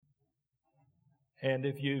And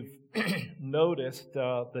if you've noticed,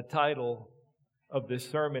 the title of this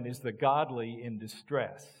sermon is The Godly in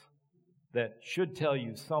Distress. That should tell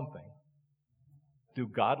you something. Do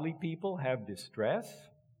godly people have distress?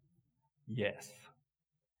 Yes.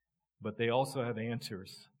 But they also have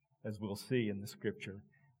answers, as we'll see in the Scripture.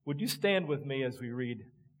 Would you stand with me as we read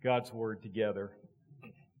God's Word together?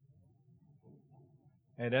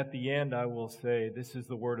 And at the end, I will say, this is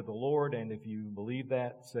the word of the Lord, and if you believe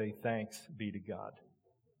that, say, thanks be to God.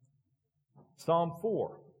 Psalm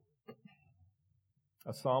 4,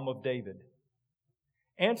 a psalm of David.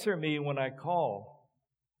 Answer me when I call,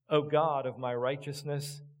 O God of my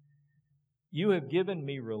righteousness. You have given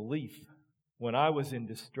me relief when I was in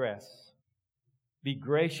distress. Be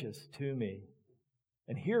gracious to me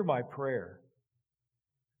and hear my prayer.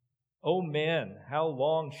 O men, how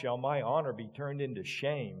long shall my honor be turned into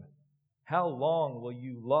shame? How long will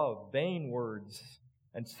you love vain words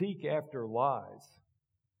and seek after lies?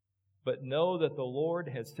 But know that the Lord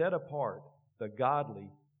has set apart the godly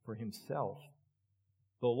for himself.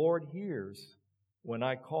 The Lord hears when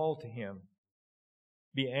I call to him.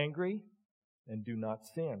 Be angry and do not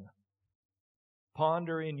sin.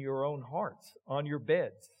 Ponder in your own hearts on your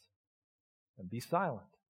beds and be silent.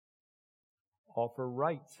 Offer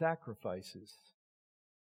right sacrifices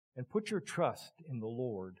and put your trust in the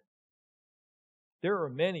Lord. There are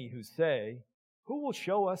many who say, who will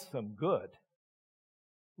show us some good?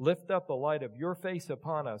 Lift up the light of your face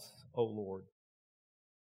upon us, O Lord.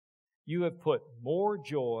 You have put more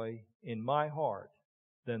joy in my heart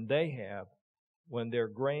than they have when their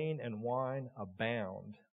grain and wine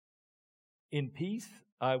abound. In peace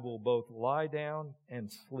I will both lie down and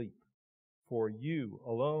sleep. For you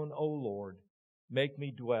alone, O Lord, make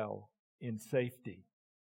me dwell in safety.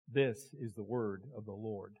 This is the word of the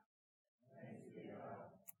Lord.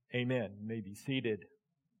 Amen. You may be seated.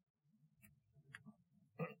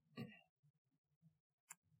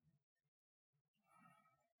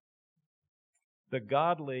 The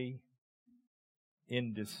godly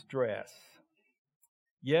in distress.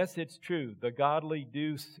 Yes, it's true. The godly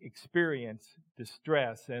do experience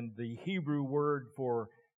distress, and the Hebrew word for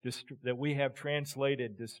that we have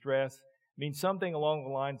translated distress means something along the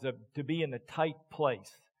lines of to be in a tight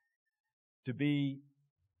place, to be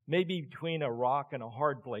maybe between a rock and a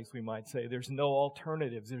hard place, we might say. There's no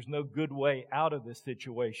alternatives. There's no good way out of this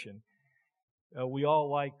situation. We all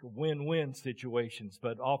like win-win situations,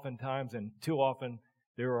 but oftentimes and too often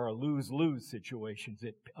there are lose-lose situations.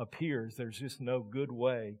 It appears there's just no good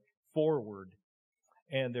way forward,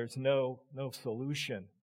 and there's no solution.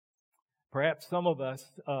 Perhaps some of us,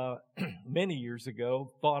 many years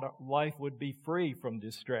ago, thought life would be free from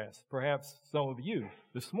distress. Perhaps some of you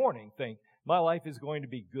this morning think, my life is going to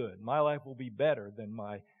be good. My life will be better than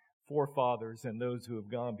my forefathers and those who have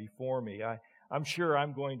gone before me. I'm sure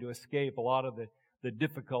I'm going to escape a lot of the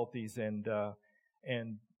difficulties and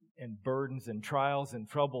burdens and trials and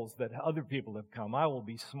troubles that other people have come. I will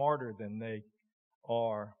be smarter than they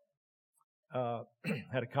are.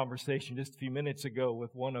 Had a conversation just a few minutes ago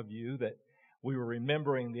with one of you that we were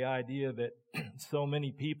remembering the idea that so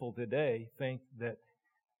many people today think that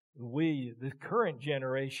the current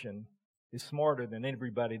generation, is smarter than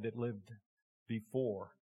everybody that lived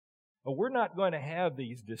before. But we're not going to have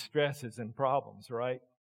these distresses and problems, right?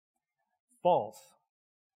 False.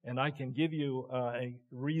 And I can give you a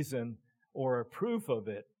reason or a proof of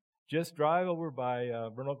it. Just drive over by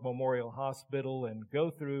Roanoke Memorial Hospital and go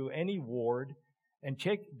through any ward and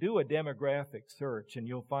do a demographic search, and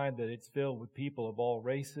you'll find that it's filled with people of all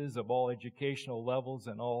races, of all educational levels,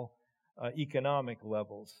 and all economic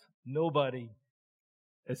levels. Nobody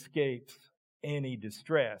escapes any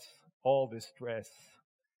distress, all distress.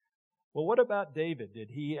 Well, what about David?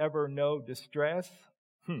 Did he ever know distress?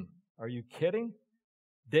 Are you kidding?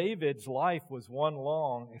 David's life was one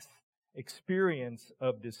long experience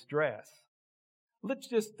of distress. Let's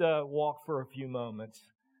just walk for a few moments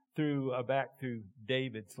back through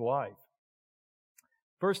David's life.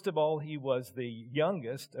 First of all, he was the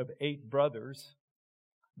youngest of 8 brothers.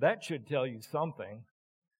 That should tell you something.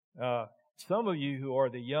 Some of you who are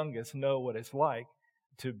the youngest know what it's like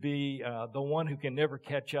to be the one who can never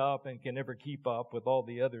catch up and can never keep up with all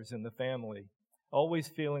the others in the family. Always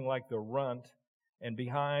feeling like the runt and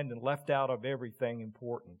behind and left out of everything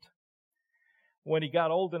important. When he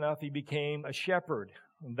got old enough, he became a shepherd.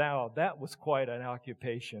 Now, that was quite an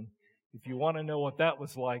occupation. If you want to know what that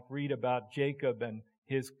was like, read about Jacob and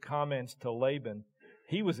his comments to Laban.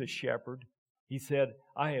 He was a shepherd. He said,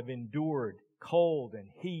 I have endured cold and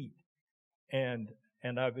heat, and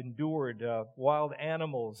I've endured wild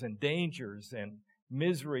animals and dangers and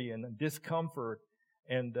misery and discomfort.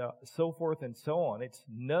 and so forth and so on. It's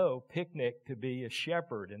no picnic to be a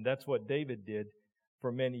shepherd, and that's what David did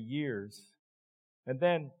for many years. And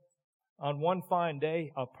then on one fine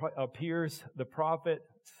day appears the prophet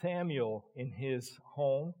Samuel in his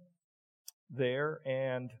home there,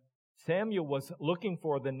 and Samuel was looking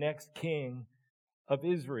for the next king of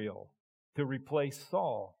Israel to replace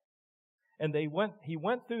Saul. And he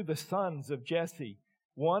went through the sons of Jesse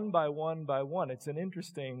one by one by one. It's an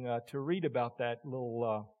interesting to read about that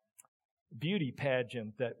little beauty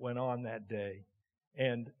pageant that went on that day.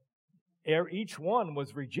 And each one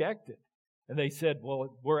was rejected. And they said,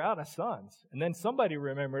 well, we're out of sons. And then somebody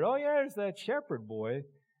remembered, oh yeah, there's that shepherd boy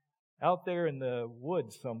out there in the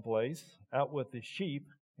woods someplace, out with the sheep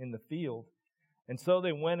in the field. And so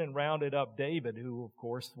they went and rounded up David, who, of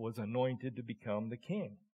course, was anointed to become the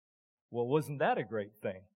king. Well, wasn't that a great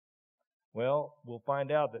thing? Well, we'll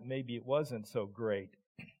find out that maybe it wasn't so great.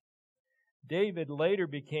 David later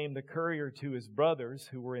became the courier to his brothers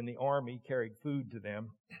who were in the army, carried food to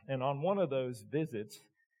them. And on one of those visits,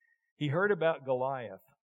 he heard about Goliath.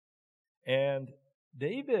 And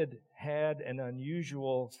David had an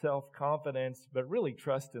unusual self-confidence, but really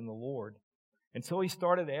trust in the Lord. And so he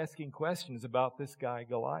started asking questions about this guy,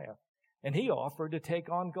 Goliath. And he offered to take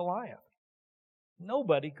on Goliath.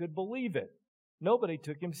 Nobody could believe it. Nobody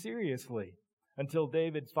took him seriously until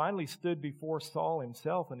David finally stood before Saul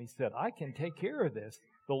himself and he said, I can take care of this.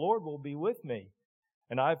 The Lord will be with me.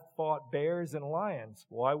 And I've fought bears and lions.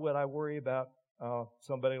 Why would I worry about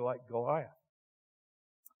somebody like Goliath?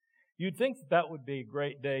 You'd think that would be a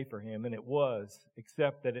great day for him, and it was,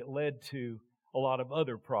 except that it led to a lot of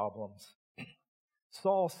other problems.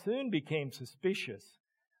 Saul soon became suspicious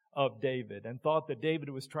of David and thought that David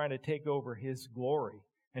was trying to take over his glory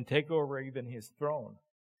and take over even his throne.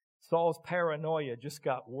 Saul's paranoia just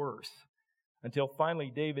got worse until finally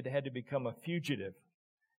David had to become a fugitive,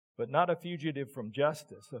 but not a fugitive from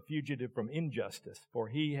justice, a fugitive from injustice, for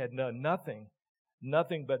he had done nothing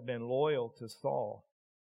but been loyal to Saul.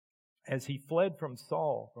 As he fled from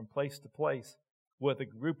Saul from place to place with a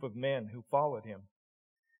group of men who followed him,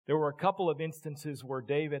 there were a couple of instances where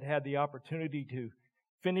David had the opportunity to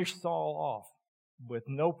finish Saul off with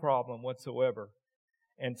no problem whatsoever.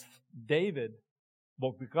 And David,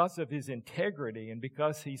 well, because of his integrity and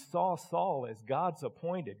because he saw Saul as God's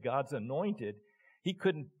appointed, God's anointed, he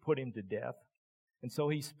couldn't put him to death. And so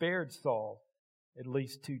he spared Saul at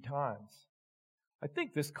least 2 times. I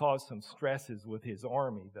think this caused some stresses with his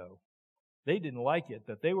army, though. They didn't like it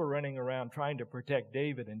that they were running around trying to protect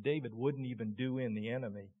David, and David wouldn't even do in the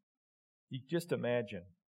enemy. You just imagine.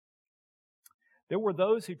 There were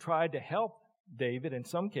those who tried to help David. In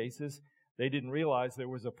some cases, they didn't realize there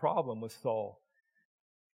was a problem with Saul.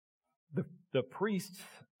 The priests,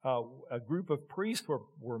 a group of priests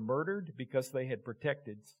were murdered because they had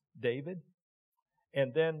protected David.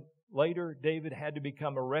 And then later, David had to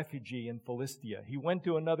become a refugee in Philistia. He went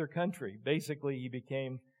to another country. Basically, he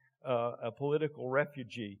became a political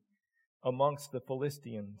refugee amongst the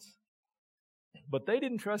Philistines. But they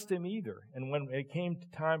didn't trust him either. And when it came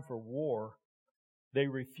time for war, they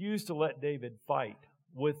refused to let David fight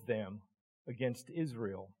with them against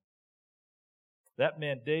Israel. That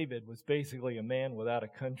meant David was basically a man without a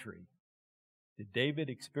country. Did David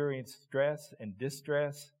experience stress and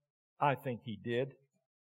distress? I think he did.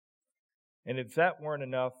 And if that weren't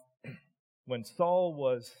enough, when Saul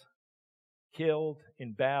was killed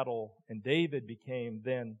in battle and David became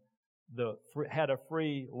then had a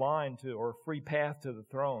free line to, or free path to the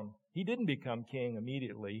throne, he didn't become king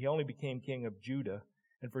immediately. He only became king of Judah.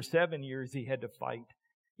 And for 7 years he had to fight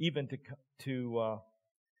even to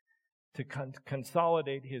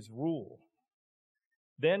consolidate his rule.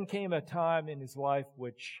 Then came a time in his life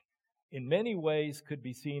which in many ways could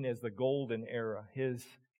be seen as the golden era. His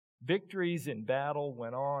victories in battle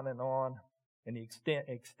went on, and he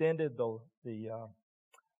extended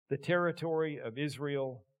the territory of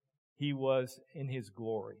Israel. He was in his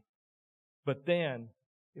glory. But then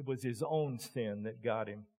it was his own sin that got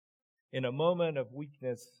him. In a moment of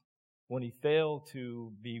weakness, when he failed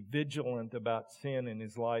to be vigilant about sin in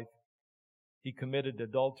his life, he committed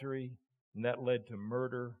adultery, and that led to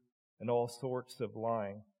murder and all sorts of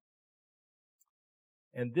lying.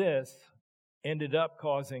 And this ended up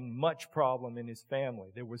causing much problem in his family.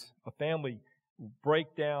 There was a family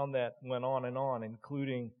breakdown that went on,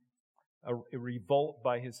 including a revolt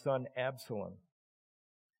by his son Absalom.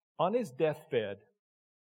 On his deathbed,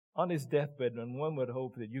 and one would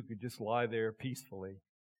hope that you could just lie there peacefully,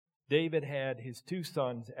 David had his 2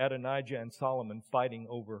 sons, Adonijah and Solomon, fighting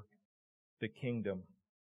over the kingdom.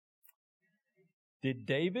 Did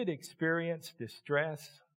David experience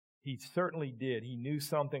distress He certainly did. He knew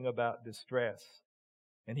something about distress.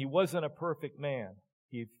 And he wasn't a perfect man.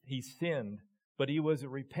 He sinned, but he was a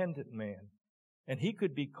repentant man. And he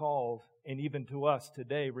could be called, and even to us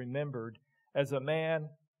today, remembered as a man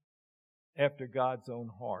after God's own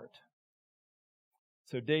heart.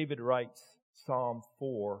 So David writes Psalm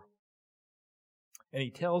 4, and he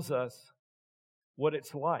tells us what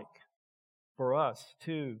it's like for us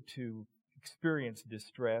too to experience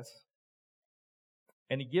distress.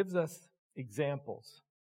 And he gives us examples.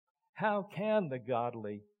 How can the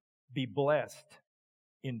godly be blessed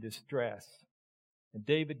in distress? And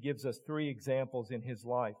David gives us 3 examples in his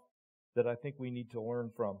life that I think we need to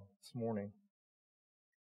learn from this morning.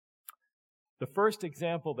 The first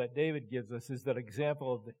example that David gives us is that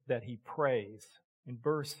example that he prays. In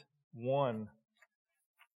verse 1,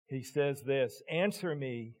 he says this, "Answer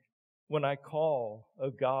me when I call,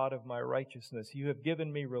 O God of my righteousness. You have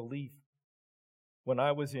given me relief when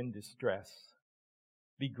I was in distress.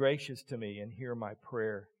 Be gracious to me and hear my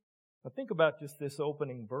prayer." Now think about just this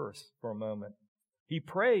opening verse for a moment. He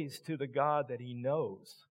prays to the God that he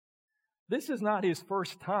knows. This is not his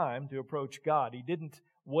first time to approach God. He didn't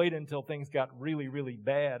wait until things got really, really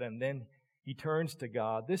bad and then he turns to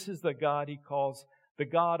God. This is the God he calls the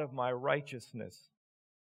God of my righteousness.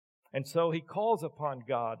 And so he calls upon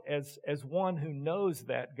God as one who knows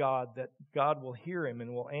that God will hear him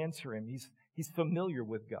and will answer him. He's familiar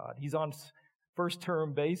with God. He's on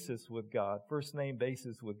first-term basis with God, first-name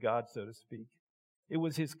basis with God, so to speak. It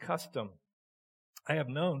was his custom. I've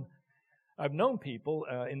known people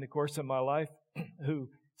in the course of my life who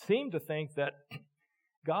seem to think that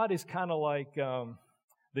God is kind of like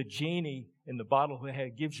the genie in the bottle who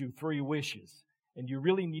gives you 3 wishes. And you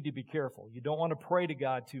really need to be careful. You don't want to pray to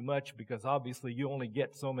God too much because obviously you only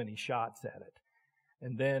get so many shots at it.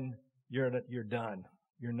 And then you're done.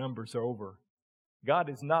 Your numbers are over. God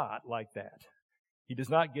is not like that. He does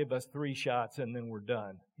not give us 3 shots and then we're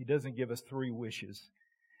done. He doesn't give us 3 wishes.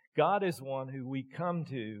 God is one who we come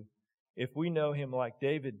to if we know him like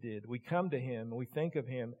David did. We come to him and we think of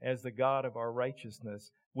him as the God of our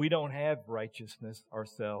righteousness. We don't have righteousness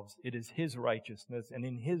ourselves. It is his righteousness, and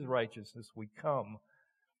in his righteousness we come.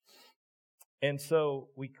 And so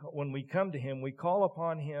when we come to him, we call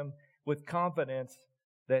upon him with confidence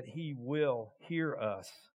that he will hear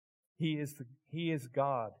us. He is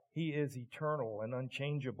God. He is eternal and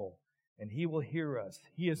unchangeable, and he will hear us.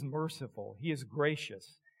 He is merciful. He is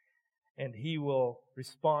gracious, and he will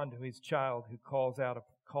respond to his child who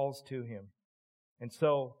calls to him. And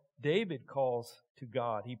so David calls to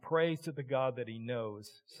God. He prays to the God that he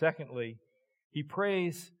knows. Secondly, he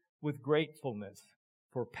prays with gratefulness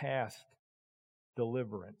for past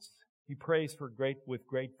deliverance. He prays with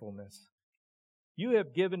gratefulness. You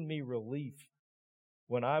have given me relief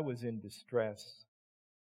when I was in distress.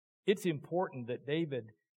 It's important that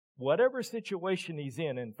David, whatever situation he's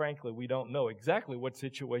in, and frankly, we don't know exactly what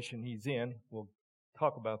situation he's in. We'll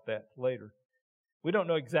talk about that later. We don't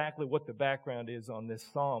know exactly what the background is on this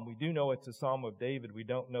psalm. We do know it's a psalm of David. We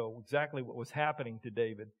don't know exactly what was happening to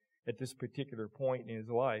David at this particular point in his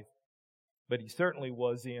life. But he certainly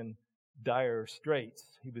was in dire straits.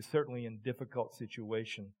 He was certainly in a difficult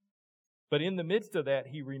situation. But in the midst of that,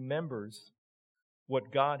 he remembers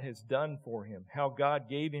what God has done for him, how God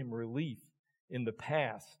gave him relief in the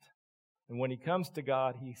past. And when he comes to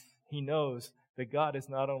God, he knows that God is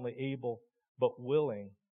not only able, but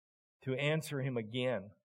willing to answer him again.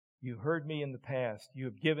 You heard me in the past. You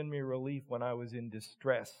have given me relief when I was in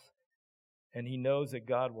distress. And he knows that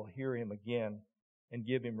God will hear him again and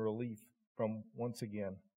give him relief from once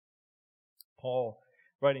again. Paul,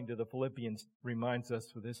 writing to the Philippians, reminds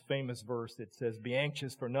us with this famous verse that says, "Be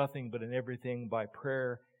anxious for nothing, but in everything by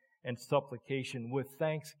prayer and supplication with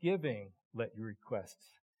thanksgiving, let your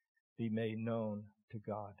requests be made known to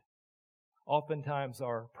God." Oftentimes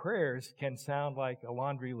our prayers can sound like a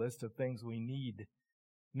laundry list of things we need.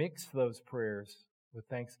 Mix those prayers with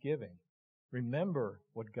thanksgiving. Remember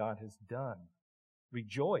what God has done.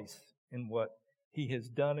 Rejoice in what he has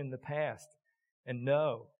done in the past. And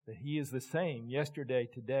know that he is the same yesterday,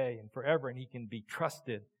 today, and forever. And he can be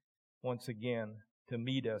trusted once again to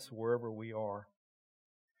meet us wherever we are.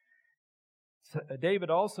 So David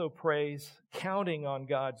also prays counting on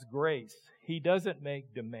God's grace. He doesn't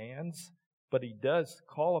make demands, but he does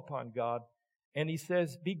call upon God. And he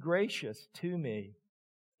says, "Be gracious to me.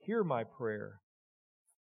 Hear my prayer."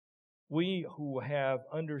 We who have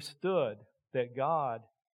understood that God,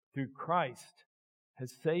 through Christ,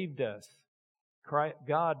 has saved us.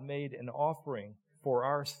 God made an offering for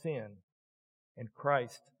our sin, and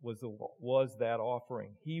Christ was that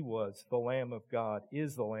offering. He was the Lamb of God,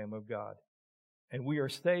 is the Lamb of God. And we are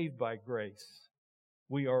saved by grace.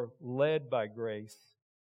 We are led by grace.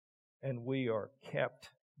 And we are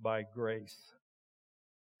kept by grace.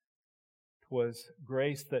 'Twas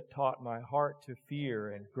grace that taught my heart to fear,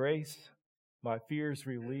 and grace my fears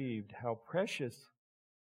relieved. How precious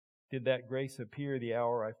did that grace appear the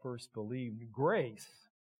hour I first believed. Grace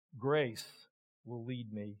will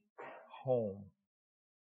lead me home.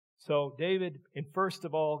 So David, first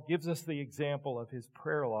of all, gives us the example of his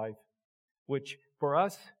prayer life, which for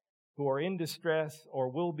us who are in distress or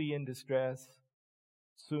will be in distress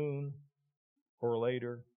soon or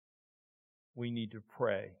later, we need to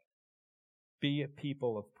pray. Be a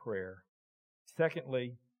people of prayer.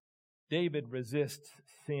 Secondly, David resists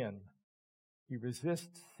sin. He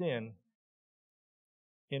resists sin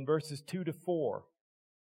in verses 2 to 4.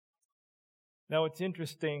 Now it's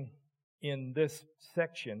interesting in this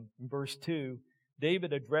section, in verse 2,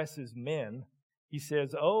 David addresses men. He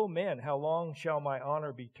says, "O men, how long shall my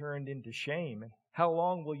honor be turned into shame? And how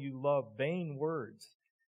long will you love vain words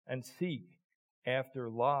and seek after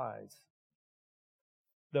lies?"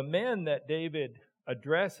 The men that David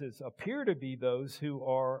addresses appear to be those who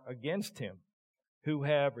are against him, who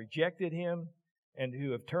have rejected him and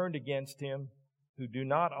who have turned against him, who do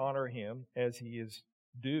not honor him as he is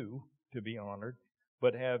due to be honored,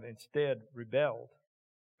 but have instead rebelled.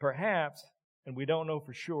 Perhaps, and we don't know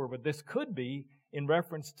for sure, but this could be in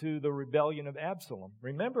reference to the rebellion of Absalom.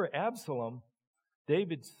 Remember, Absalom,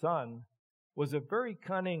 David's son, was a very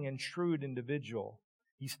cunning and shrewd individual.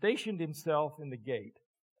 He stationed himself in the gate.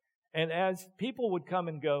 And as people would come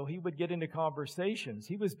and go, he would get into conversations.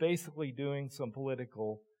 He was basically doing some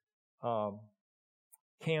political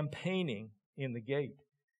campaigning in the gate.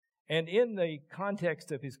 And in the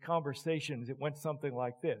context of his conversations, it went something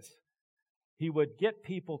like this. He would get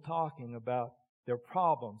people talking about their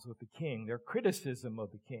problems with the king, their criticism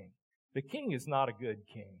of the king. The king is not a good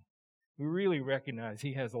king. We really recognize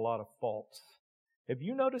he has a lot of faults. Have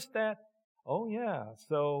you noticed that? Oh, yeah.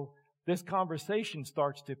 So this conversation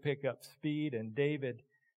starts to pick up speed, and David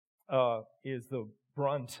is the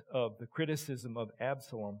brunt of the criticism of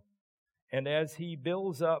Absalom. And as he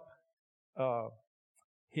builds up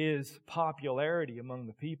his popularity among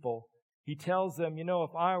the people, he tells them,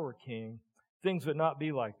 if I were king, things would not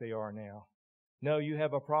be like they are now. No, you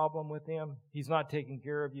have a problem with him. He's not taking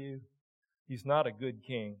care of you. He's not a good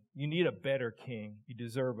king. You need a better king. You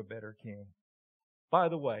deserve a better king. By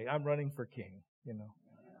the way, I'm running for king,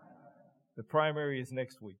 The primary is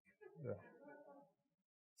next week. Yeah.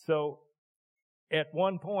 So, at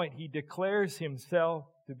one point, he declares himself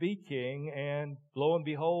to be king, and lo and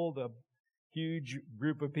behold, a huge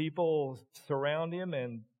group of people surround him,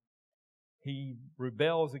 and he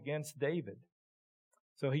rebels against David.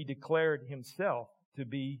 So he declared himself to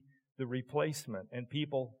be the replacement, and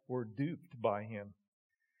people were duped by him.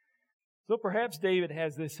 So perhaps David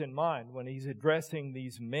has this in mind when he's addressing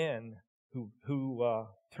these men who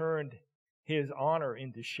turned his honor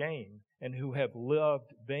into shame and who have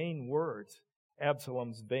loved vain words,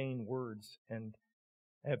 Absalom's vain words, and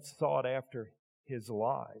have sought after his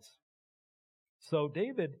lies. So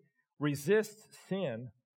David resists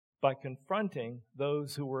sin by confronting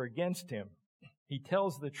those who were against him. He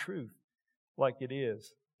tells the truth like it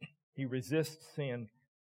is. He resists sin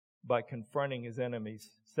by confronting his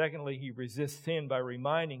enemies. Secondly, he resists sin by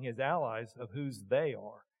reminding his allies of whose they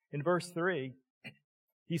are. In verse 3,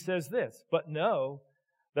 he says this, "But know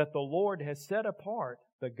that the Lord has set apart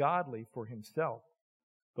the godly for himself.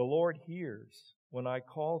 The Lord hears when I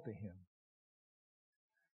call to him."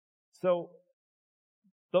 So,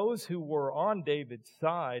 those who were on David's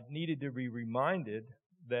side needed to be reminded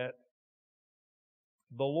that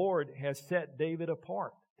the Lord has set David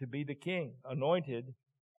apart to be the king, anointed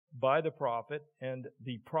by the prophet and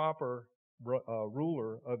the proper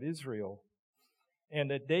ruler of Israel.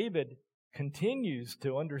 And that David continues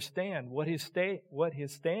to understand what his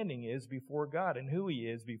standing is before God and who he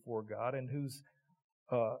is before God and whose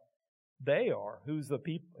they are, whose the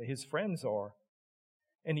people, his friends are.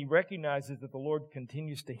 And he recognizes that the Lord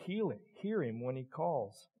continues to hear him when he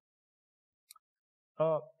calls.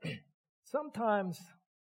 Sometimes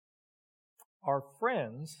our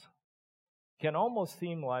friends can almost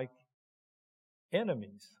seem like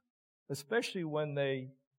enemies, especially when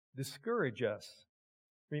they discourage us.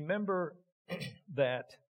 Remember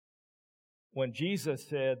that when Jesus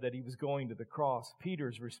said that he was going to the cross,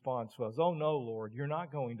 Peter's response was, "Oh no, Lord, you're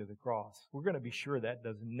not going to the cross. We're going to be sure that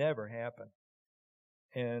does never happen."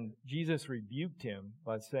 And Jesus rebuked him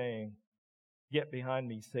by saying, "Get behind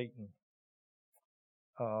me, Satan."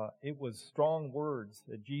 It was strong words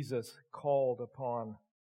that Jesus called upon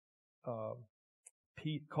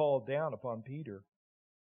called down upon Peter.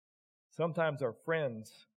 Sometimes our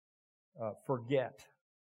friends forget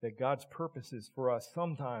that God's purposes for us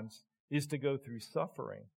sometimes is to go through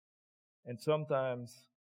suffering. And sometimes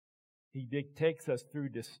He takes us through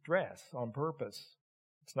distress on purpose.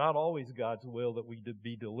 It's not always God's will that we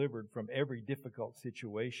be delivered from every difficult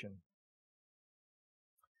situation.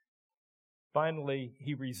 Finally,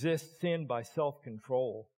 He resists sin by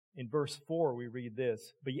self-control. In verse 4, we read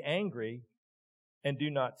this, "Be angry and do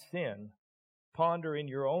not sin. Ponder in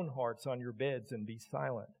your own hearts on your beds and be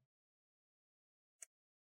silent."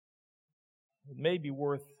 It may be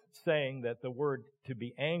worth saying that the word to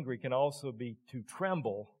be angry can also be to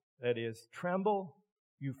tremble. That is, tremble.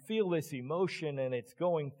 You feel this emotion and it's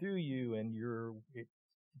going through you and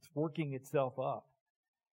it's working itself up.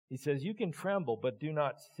 He says you can tremble, but do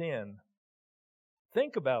not sin.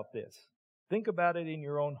 Think about this. Think about it in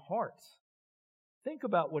your own hearts. Think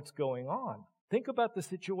about what's going on. Think about the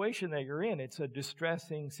situation that you're in. It's a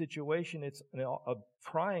distressing situation. It's a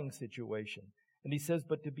trying situation. And he says,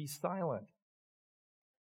 but to be silent.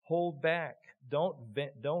 Hold back. Don't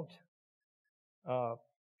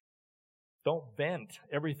vent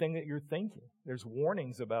everything that you're thinking. There's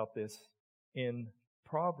warnings about this in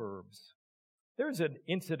Proverbs. There's an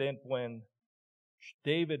incident when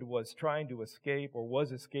David was trying to escape or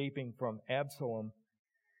was escaping from Absalom,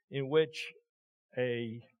 in which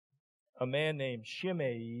a man named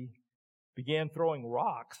Shimei began throwing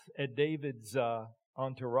rocks at David's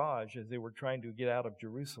entourage as they were trying to get out of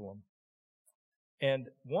Jerusalem. And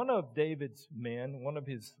one of David's men, one of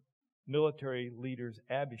his military leaders,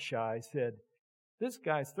 Abishai, said, "This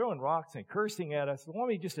guy's throwing rocks and cursing at us. I want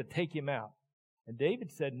me just to take him out." And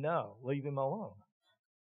David said, "No, leave him alone."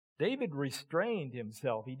 David restrained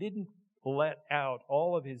himself. He didn't let out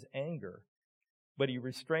all of his anger, but he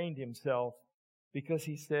restrained himself because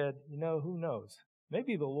he said, who knows?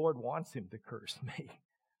 Maybe the Lord wants him to curse me.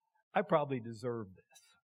 I probably deserve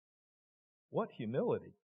this. What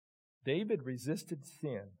humility. David resisted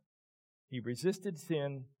sin. He resisted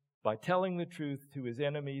sin by telling the truth to his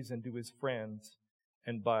enemies and to his friends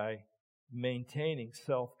and by maintaining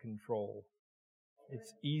self-control.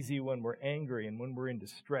 It's easy when we're angry and when we're in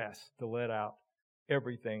distress to let out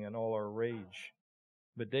everything and all our rage.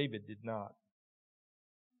 But David did not.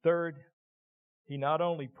 Third, he not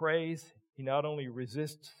only prays, he not only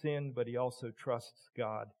resists sin, but he also trusts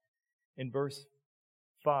God. In verse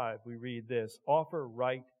 5, we read this, "Offer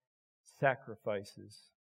right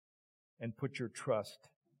sacrifices and put your trust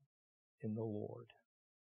in the Lord."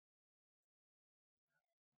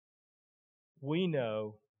 We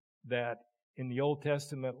know that in the Old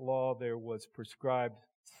Testament law, there was prescribed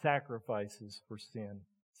sacrifices for sin.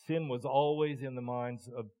 Sin was always in the minds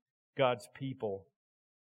of God's people.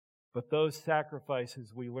 But those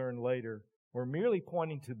sacrifices, we learn later, were merely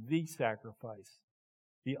pointing to the sacrifice,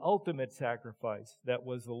 the ultimate sacrifice that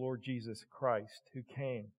was the Lord Jesus Christ who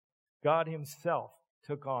came. God Himself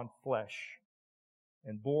took on flesh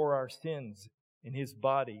and bore our sins in His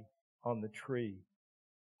body on the tree.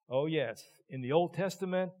 Oh yes, in the Old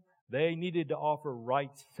Testament, they needed to offer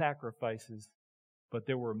right sacrifices, but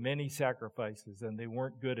there were many sacrifices and they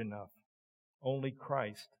weren't good enough. Only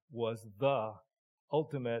Christ was the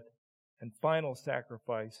ultimate and final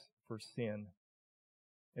sacrifice for sin.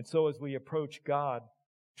 And so as we approach God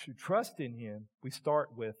to trust in Him, we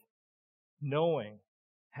start with knowing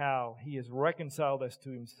how He has reconciled us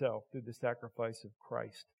to Himself through the sacrifice of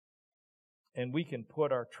Christ. And we can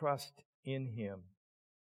put our trust in Him.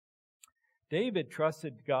 David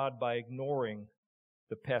trusted God by ignoring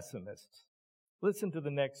the pessimists. Listen to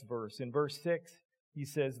the next verse. In verse 6, he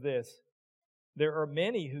says this, "There are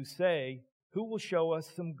many who say, 'Who will show us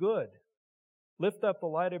some good? Lift up the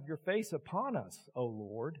light of your face upon us, O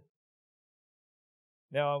Lord.'"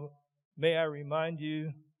 Now, may I remind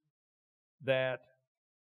you that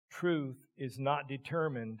truth is not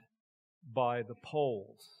determined by the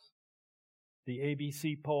polls. The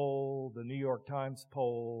ABC poll, the New York Times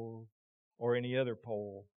poll, or any other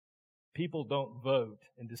poll. People don't vote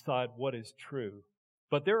and decide what is true.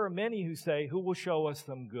 But there are many who say, "Who will show us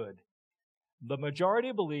some good?" The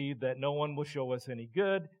majority believe that no one will show us any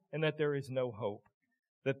good and that there is no hope,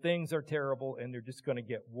 that things are terrible and they're just going to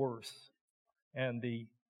get worse. And the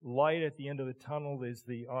light at the end of the tunnel is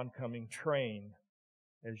the oncoming train,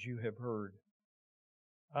 as you have heard.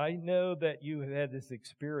 I know that you have had this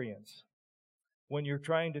experience when you're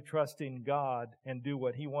trying to trust in God and do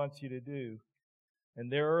what He wants you to do.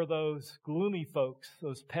 And there are those gloomy folks,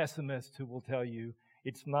 those pessimists who will tell you,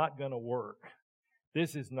 it's not going to work.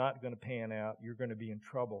 This is not going to pan out. You're going to be in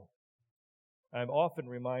trouble. I'm often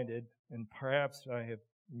reminded, and perhaps I have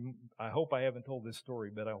I hope I haven't told this story,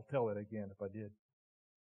 but I'll tell it again if I did.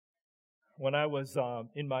 When I was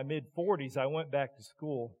in my mid-40s, I went back to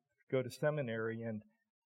school, go to seminary, and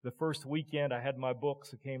the first weekend I had my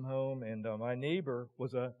books. I came home, and my neighbor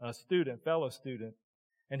was a fellow student,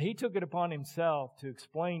 and he took it upon himself to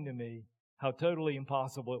explain to me how totally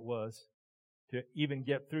impossible it was to even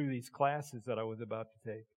get through these classes that I was about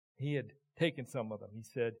to take. He had taken some of them. He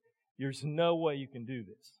said, "There's no way you can do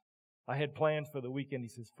this." I had plans for the weekend. He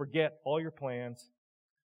says, "Forget all your plans.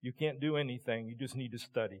 You can't do anything. You just need to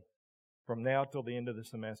study from now till the end of the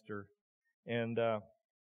semester." And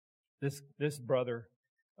this brother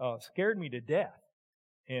scared me to death.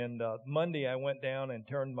 And Monday I went down and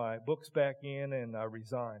turned my books back in, and I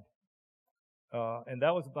resigned. And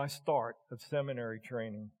that was my start of seminary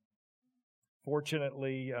training.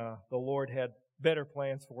 Fortunately, the Lord had better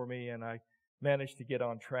plans for me, and I managed to get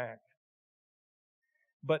on track.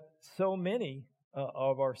 But so many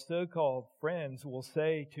of our so-called friends will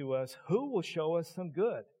say to us, "Who will show us some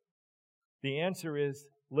good?" The answer is,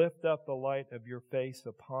 "Lift up the light of your face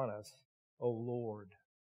upon us, O Lord."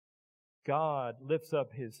 God lifts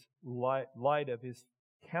up His light of His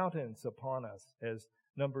countenance upon us, as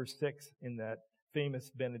number 6 in that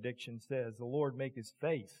famous benediction says, "The Lord make His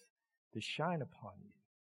face to shine upon you."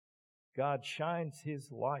 God shines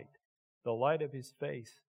His light, the light of His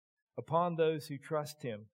face, upon those who trust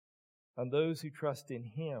Him, on those who trust in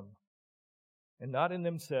Him, and not in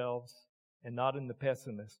themselves, and not in the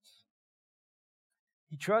pessimists.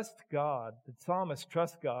 He trusts God. The psalmist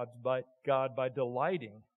trusts God by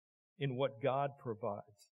delighting in what God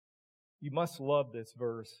provides. You must love this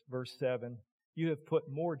verse, verse 7. "You have put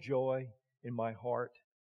more joy in my heart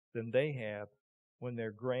than they have when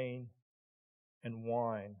their grain and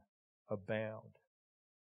wine abound."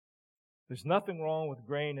 There's nothing wrong with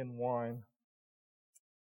grain and wine,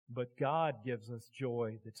 but God gives us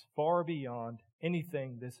joy that's far beyond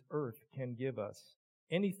anything this earth can give us,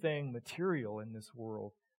 anything material in this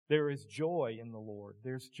world. There is joy in the Lord.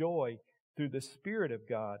 There's joy through the Spirit of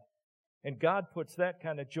God. And God puts that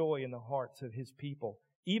kind of joy in the hearts of His people,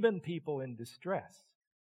 even people in distress.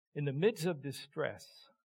 In the midst of distress,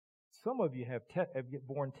 some of you have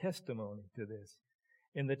borne testimony to this.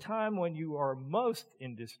 In the time when you are most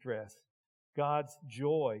in distress, God's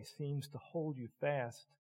joy seems to hold you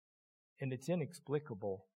fast, and it's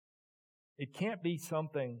inexplicable. It can't be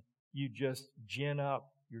something you just gin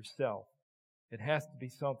up yourself. It has to be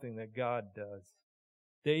something that God does.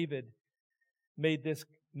 David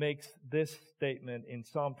makes this statement in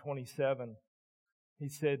Psalm 27. He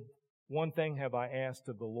said, "One thing have I asked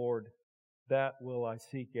of the Lord, that will I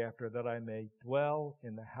seek after, that I may dwell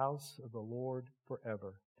in the house of the Lord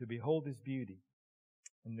forever, to behold His beauty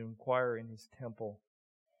and to inquire in His temple."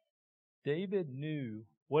 David knew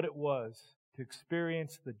what it was to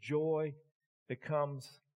experience the joy that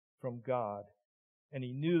comes from God, and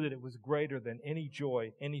he knew that it was greater than any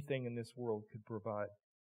joy anything in this world could provide.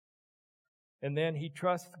 And then he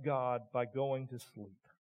trusts God by going to sleep.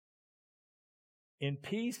 "In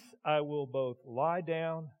peace I will both lie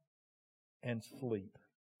down and sleep.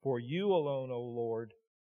 For you alone, O Lord,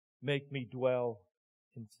 make me dwell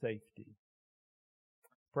in safety."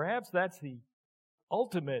 Perhaps that's the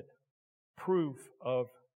ultimate proof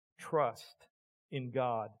of trust in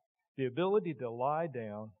God. The ability to lie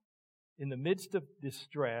down in the midst of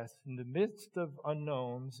distress, in the midst of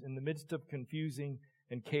unknowns, in the midst of confusing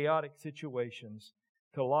and chaotic situations,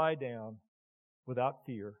 to lie down without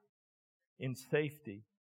fear, in safety,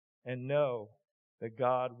 and know that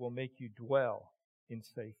God will make you dwell in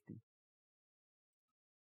safety.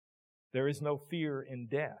 There is no fear in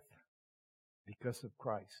death because of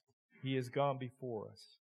Christ. He has gone before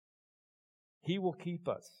us. He will keep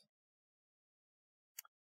us.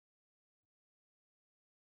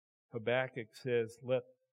 Habakkuk says, "The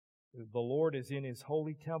Lord is in His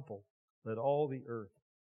holy temple. Let all the earth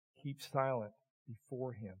keep silent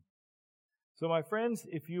before Him." So my friends,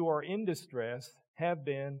 if you are in distress, have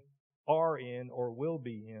been, are in, or will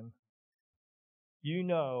be in, you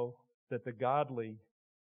know that the godly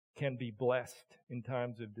can be blessed in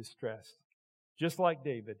times of distress. Just like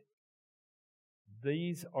David,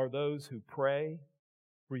 these are those who pray,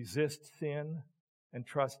 resist sin, and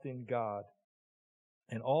trust in God.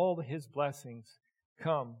 And all His blessings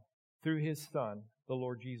come through His Son, the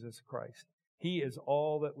Lord Jesus Christ. He is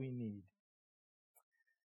all that we need.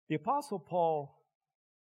 The Apostle Paul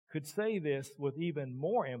could say this with even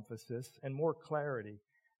more emphasis and more clarity.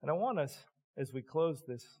 And I want us, as we close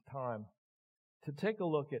this time, to take a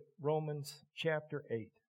look at Romans chapter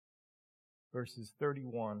 8, verses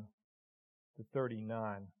 31 to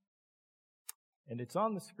 39. And it's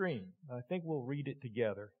on the screen. I think we'll read it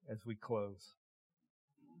together as we close.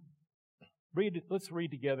 Let's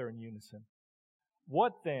read together in unison.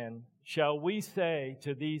 What then shall we say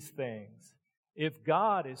to these things? If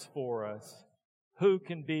God is for us, who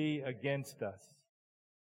can be against us?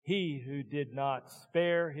 He who did not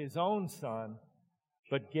spare his own Son,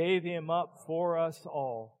 but gave him up for us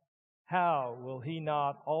all, how will he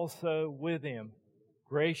not also with him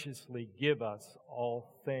graciously give us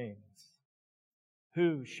all things?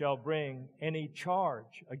 Who shall bring any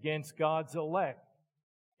charge against God's elect?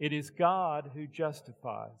 It is God who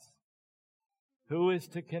justifies. Who is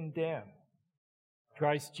to condemn?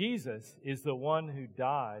 Christ Jesus is the one who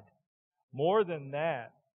died. More than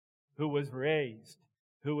that, who was raised,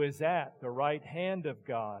 who is at the right hand of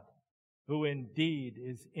God, who indeed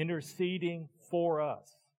is interceding for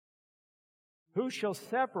us. Who shall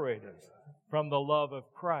separate us from the love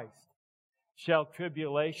of Christ? Shall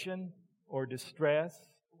tribulation or distress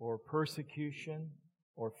or persecution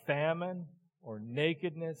or famine or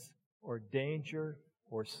nakedness or danger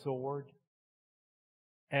or sword?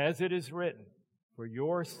 As it is written, for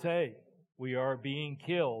your sake we are being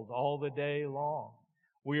killed all the day long.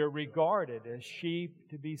 We are regarded as sheep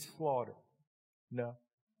to be slaughtered.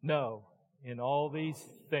 No, in all these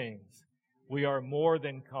things we are more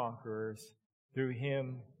than conquerors through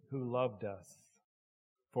Him who loved us.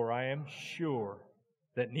 For I am sure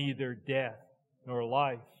that neither death, nor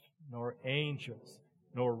life, nor angels,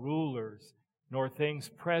 nor rulers, nor things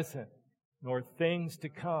present, nor things to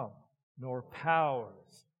come, nor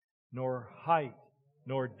powers, nor height,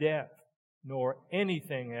 nor depth, nor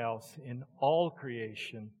anything else in all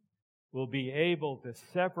creation will be able to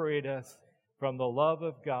separate us from the love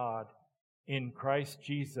of God in Christ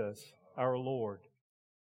Jesus our Lord.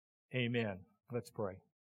 Amen. Let's pray.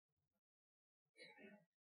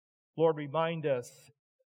 Lord, remind us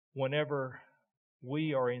whenever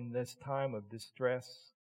we are in this time of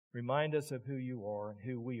distress, remind us of who you are and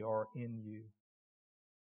who we are in you.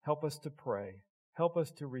 Help us to pray. Help us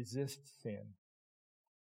to resist sin.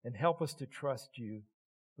 And help us to trust you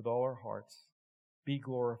with all our hearts. Be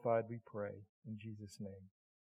glorified, we pray, in Jesus' name.